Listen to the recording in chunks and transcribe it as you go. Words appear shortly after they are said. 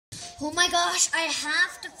Oh my gosh, I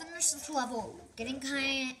have to finish this level. Getting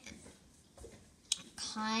kinda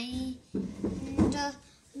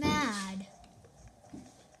mad.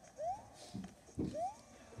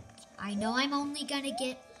 I know I'm only gonna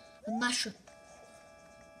get a mushroom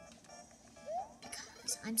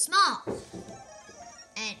because I'm small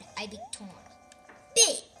and I be torn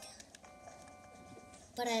big.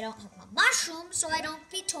 But I don't have my mushroom, so I don't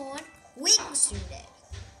be torn wingsuited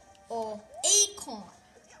or acorn.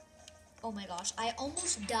 Oh my gosh, I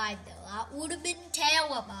almost died though. That would have been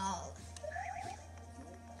terrible.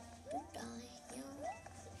 Don't die, you'll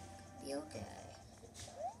be okay.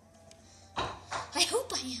 I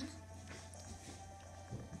hope I am.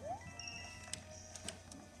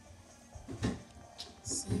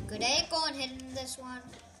 Secret acorn hidden this one.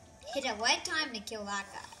 Hit it right time to kill that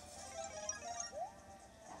guy.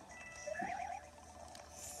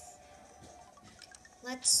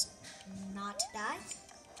 Let's not die.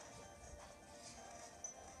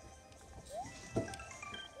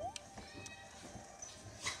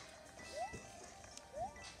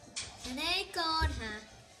 An acorn, huh?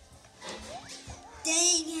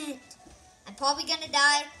 Dang it! I'm probably gonna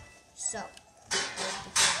die, so.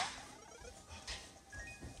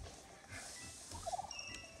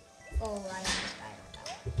 Oh, I almost died on top.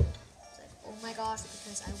 It's like, oh my gosh,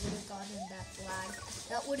 because I would have gotten that flag.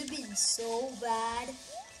 That would have been so bad.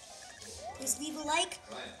 Please leave a like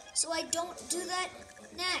so I don't do that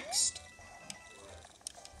next.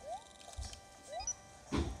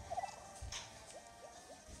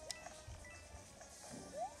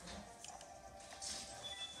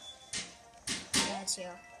 That's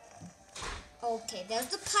here. Okay, there's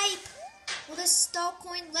the pipe where the star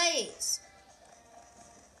coin lays.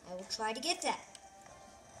 I will try to get that.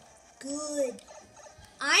 Good.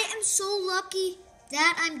 I am so lucky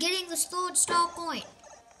that I'm getting the third star coin.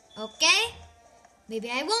 Okay?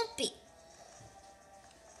 Maybe I won't be.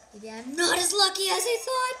 Maybe I'm not as lucky as I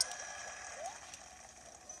thought.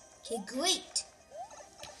 Okay, great.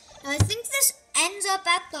 Now I think this ends up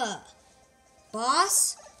at the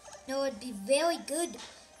boss. No, it'd be very good.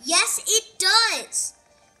 Yes, it does.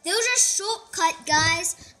 There's a shortcut,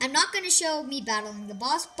 guys. I'm not going to show me battling the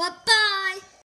boss, but bye.